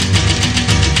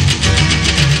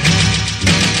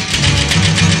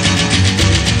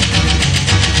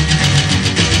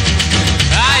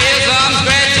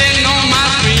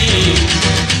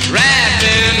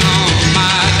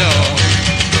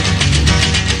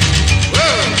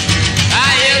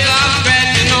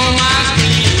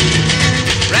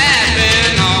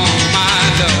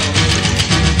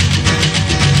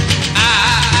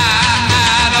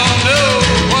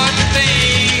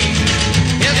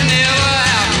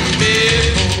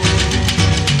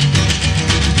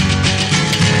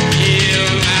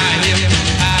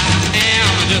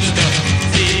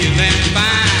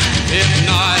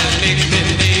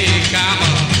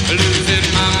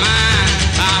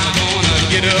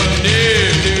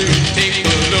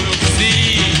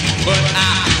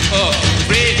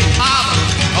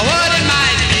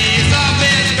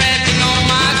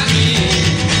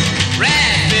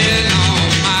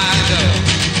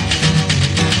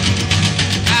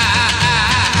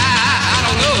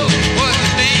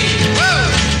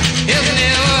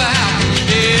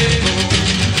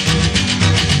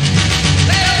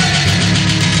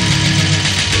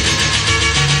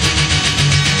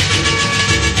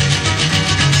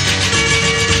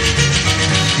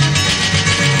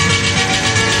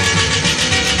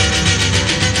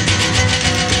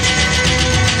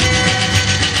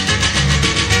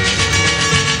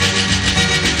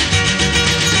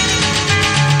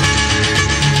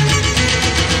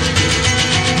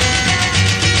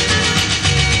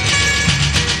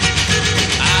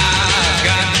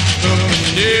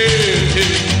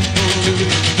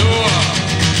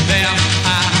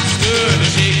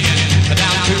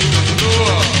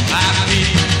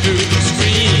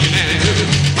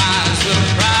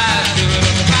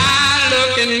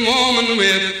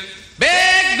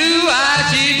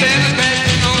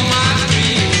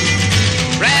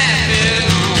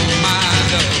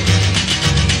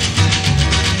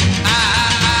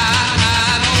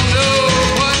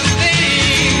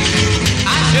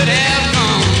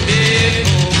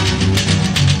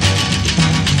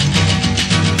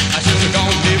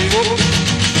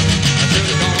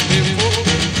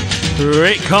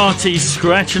 Rick Carty,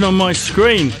 Scratching on My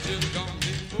Screen.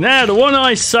 Now, the one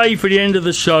I saved for the end of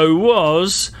the show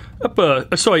was a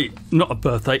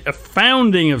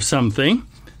founding of something.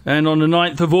 And on the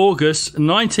 9th of August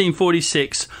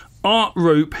 1946, Art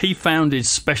Roop, he founded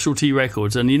Specialty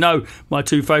Records. And you know, my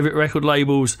two favourite record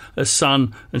labels are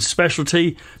Sun and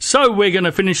Specialty. So we're going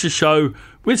to finish the show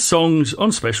with songs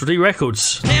on Specialty Records.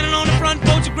 Standing on the front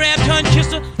porch, I grabbed her and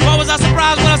kissed her. Why was I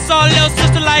surprised when I saw little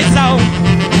sister? Lights out.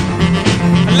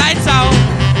 Lights out.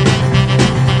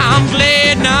 I'm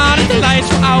glad now that the lights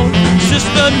are out.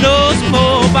 Sister knows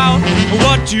more about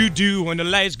what you do when the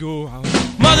lights go out.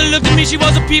 Mother looked at me, she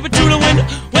was a peeping through the window.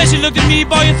 When she looked at me,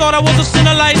 boy, you thought I was a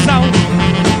sinner. Lights out.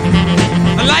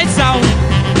 Lights out.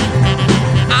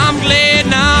 I'm glad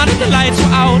now that the lights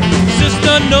are out.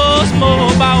 Sister knows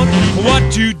more about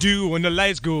what you do when the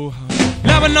lights go out.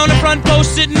 Loving on the front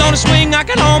post, sitting on the swing, I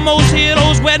can almost hear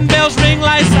those wedding bells ring.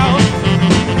 Lights out.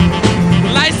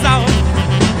 Lights out.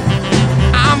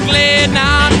 I'm glad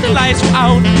now that the lights are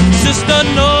out. Sister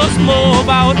knows more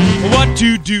about what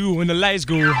you do when the lights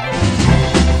go out.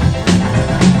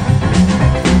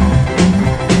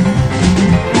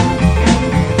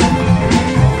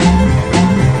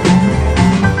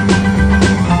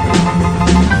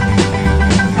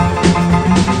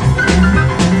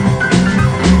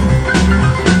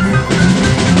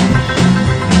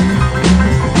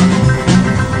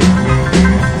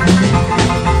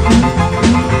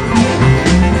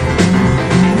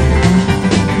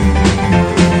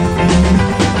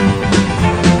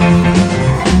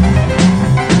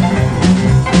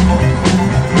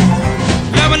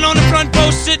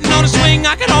 Sitting on the swing,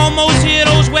 I can almost hear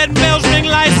those wedding bells ring.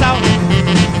 Lights out.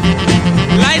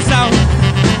 Lights out.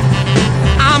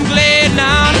 I'm glad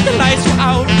now that the lights are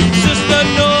out. Sister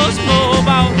knows more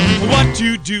about what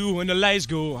you do when the lights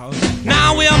go out.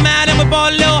 Now we're mad and we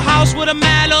bought a little house with a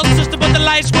mad little sister, but the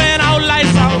lights went out.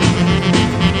 Lights out.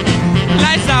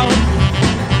 Lights out.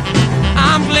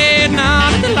 I'm glad now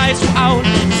that the lights are out.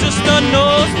 Sister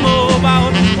knows more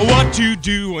about what you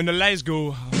do when the lights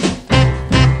go out.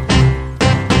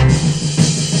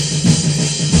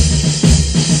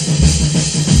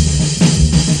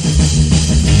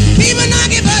 People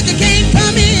knocking but they can't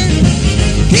come in.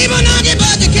 People knocking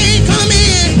but they can't come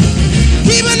in.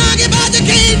 People knocking but they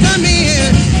can't come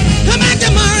in. Come back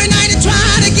tomorrow night and try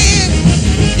it again.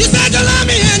 You said you love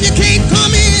me and you can't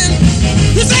come in.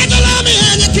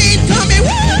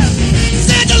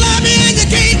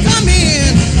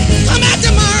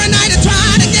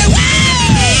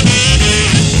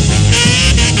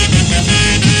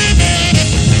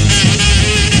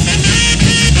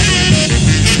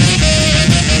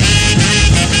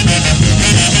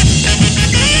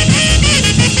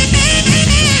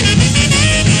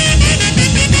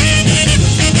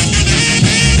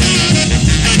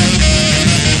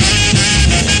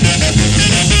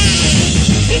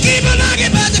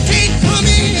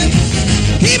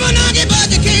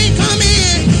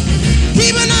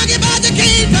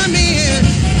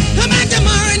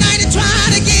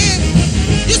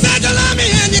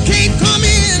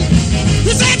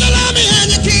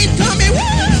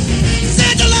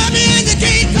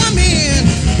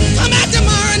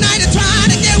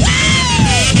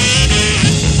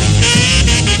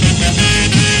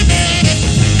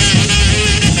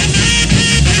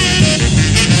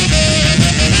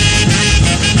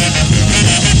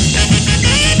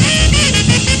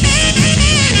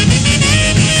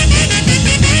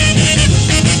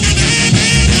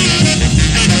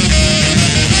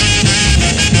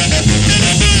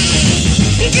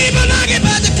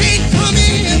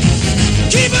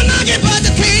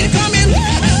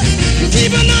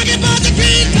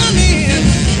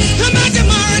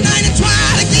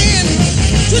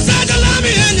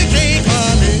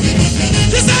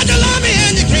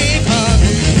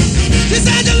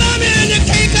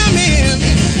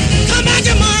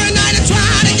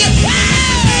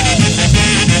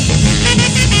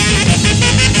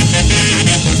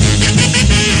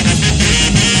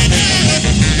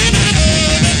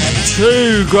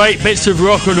 two great bits of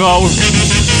rock and roll.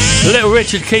 Little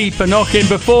Richard Keeper knocking.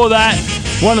 Before that,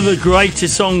 one of the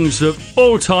greatest songs of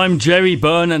all time, Jerry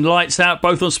Byrne and Lights Out,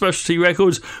 both on Specialty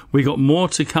Records. We got more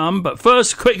to come, but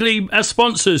first, quickly, our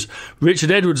sponsors: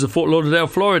 Richard Edwards of Fort Lauderdale,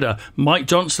 Florida; Mike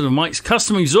Johnson of Mike's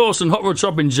Custom Exhaust and Hot Rod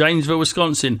Shop in Janesville,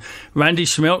 Wisconsin; Randy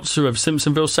Schmeltzer of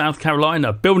Simpsonville, South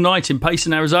Carolina; Bill Knight in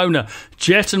Payson, Arizona;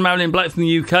 Jet and Marilyn Black from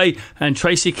the UK; and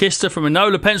Tracy Kister from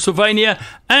Enola, Pennsylvania;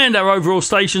 and our overall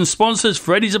station sponsors,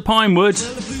 Freddy's of Pinewood.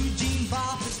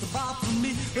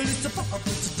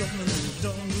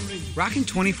 Rockin'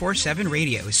 24/7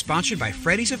 Radio is sponsored by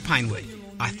Freddy's of Pinewood.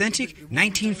 Authentic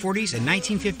 1940s and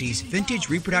 1950s vintage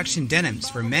reproduction denims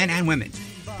for men and women,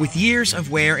 with years of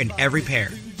wear in every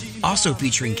pair. Also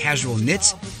featuring casual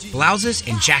knits, blouses,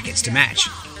 and jackets to match.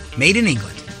 Made in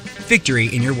England. Victory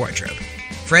in your wardrobe.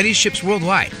 Freddy's ships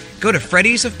worldwide. Go to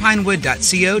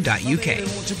freddysofpinewood.co.uk.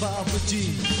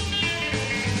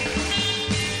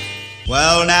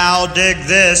 Well, now dig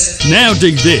this. Now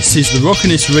Dig This is the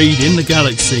rockinest read in the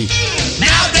galaxy.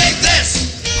 Now dig this.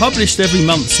 Published every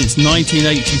month since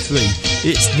 1983,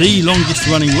 it's the longest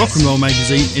running rock and roll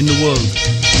magazine in the world.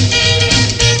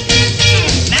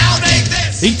 Now dig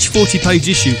this. Each 40-page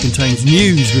issue contains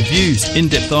news, reviews,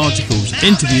 in-depth articles,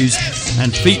 interviews,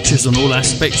 and features on all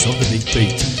aspects of the Big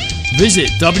Beat.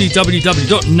 Visit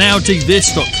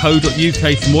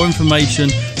www.nowdigthis.co.uk for more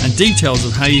information and details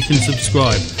of how you can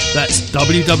subscribe. That's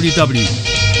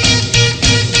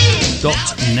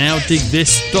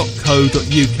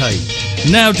www.nowdigthis.co.uk.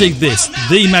 Now Dig This,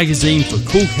 the magazine for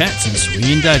cool cats and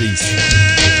swinging daddies.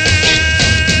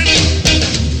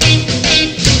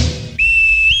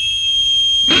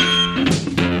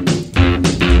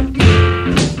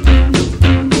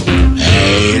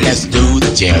 Hey, let's do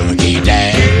the Cherokee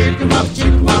dance.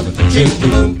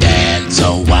 Dance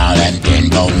so wild and can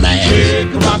go mad.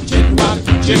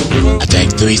 I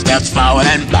take 3 steps forward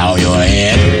and bow your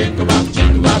head.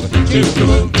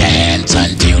 Dance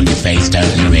until your face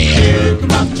turns red.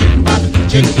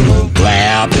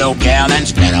 Grab your gal and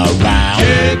spin around.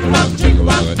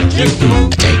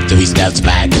 I take 3 steps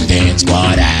back and then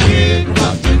squat out.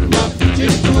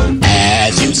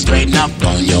 As you straighten up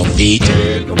on your feet, I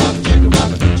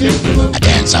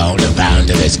dance all around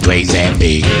to this crazy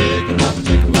beat.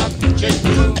 I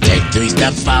take 3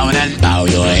 steps forward and bow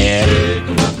your head.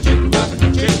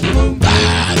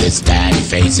 Wow, this tiny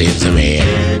face is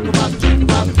red.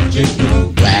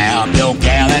 Grab your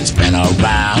gal and spin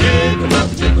around.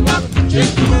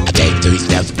 I take 3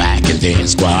 steps back and then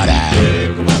squat out.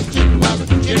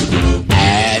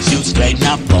 As you straighten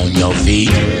up on your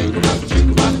feet,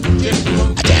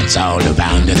 I dance all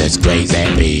around to this crazy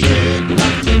beat.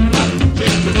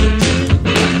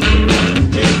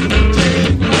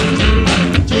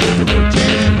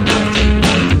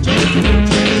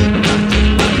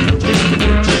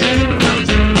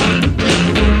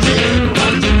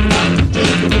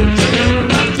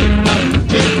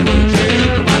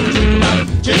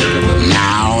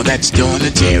 Now that's doing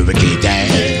the Cherokee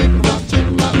dance.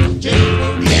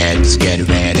 Let's get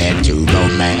ready to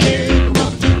romance.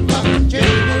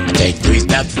 I take 3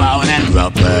 steps forward and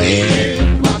rub her head.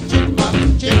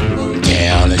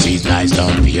 Tell her she's nice,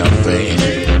 don't be afraid.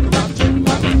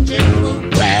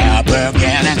 Grab her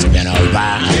again and spin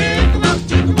around.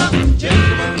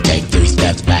 I take 3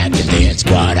 steps back and then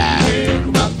squat out.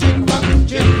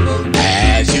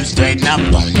 As you straighten up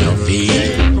on your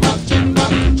feet,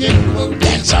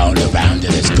 dance all around to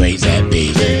this crazy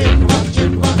beat.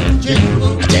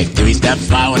 I take 3 steps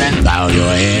forward and bow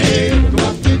your head.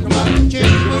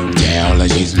 Tell her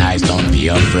she's nice, don't be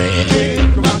afraid.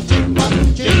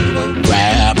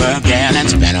 Grab her again and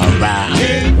spin around.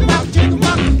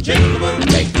 I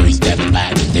take 3 steps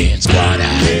back and then squat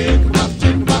out.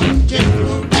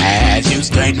 As you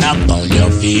straighten up on your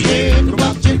feet,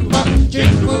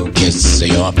 kiss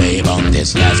your babe on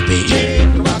this last beat.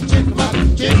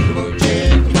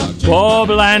 Bob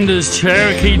Lander's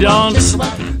Cherokee Dance.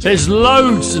 There's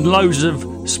loads and loads of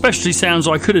specialty sounds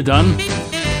I could have done.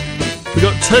 We've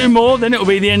got 2 more, then it'll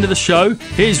be the end of the show.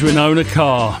 Here's Winona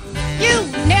Carr. You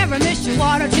never missed your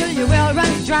water till your well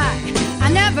runs dry. I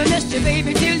never missed you,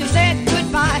 baby, till you said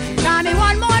goodbye. Try me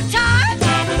one more time.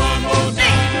 Try me one more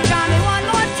time. Try me one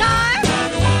more time. Try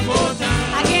me one more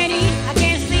time. I can't eat, I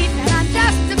can't sleep, and I'm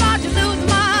just about to lose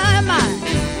my mind.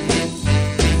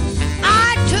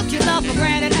 I took your love for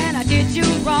granted and I did you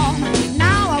wrong.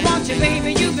 Now I want you,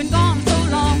 baby, you've been gone so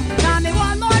long. Try me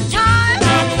one more time.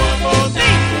 Try me one more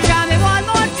time. Try me one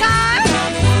more time.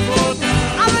 Try me one more time.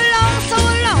 I'm alone, so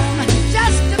alone,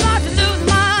 just about to lose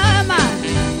my mind.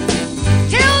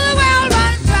 Till the well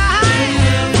runs dry.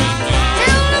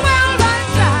 Till the well runs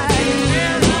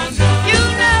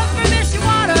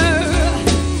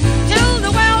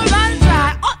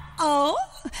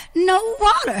no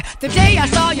water. The day I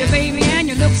saw you, baby, and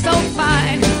you looked so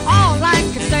fine. All I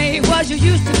could say was you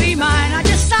used to be mine. I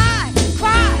just sighed,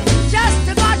 cried, just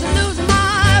about to lose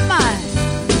my mind.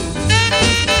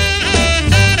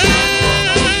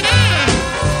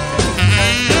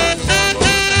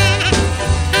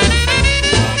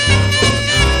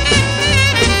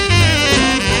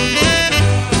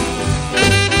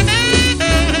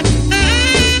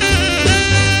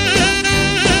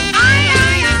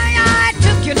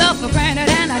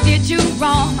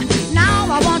 Wrong. Now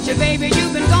I want you, baby,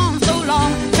 you've been gone so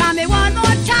long. Try me one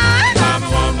more time. Try me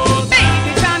one more time.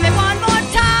 Baby, try me one more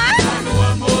time. Try me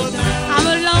one more time. I'm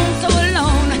alone, so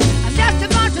alone. I'm just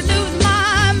about to lose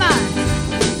my mind.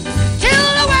 Till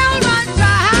the well runs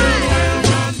dry.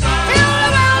 Till the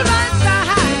well runs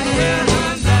dry.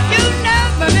 You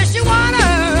never miss your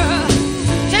water.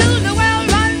 Till the well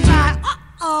runs dry.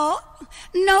 Uh-oh,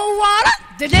 no water.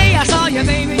 The day I saw you,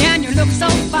 baby, and you look so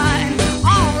fine.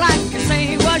 All I could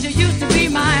say was you used to be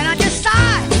mine. I just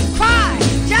sighed, cried,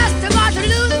 just about to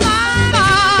lose my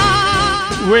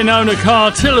mind. Winona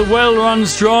Carr, till the well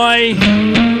runs dry.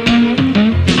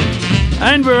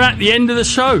 And we're at the end of the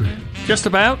show. Just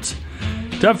about.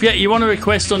 Don't forget, you want to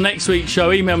request on next week's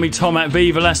show, email me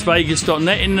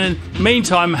tom@vivalasvegas.net. In the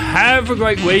meantime, have a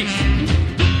great week.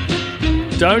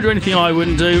 Don't do anything I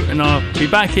wouldn't do, and I'll be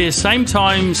back here same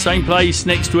time, same place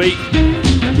next week.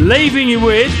 Leaving you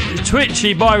with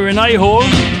Twitchy by Renee Hall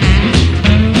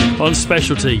on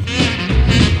Specialty.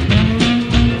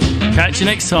 Catch you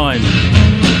next time.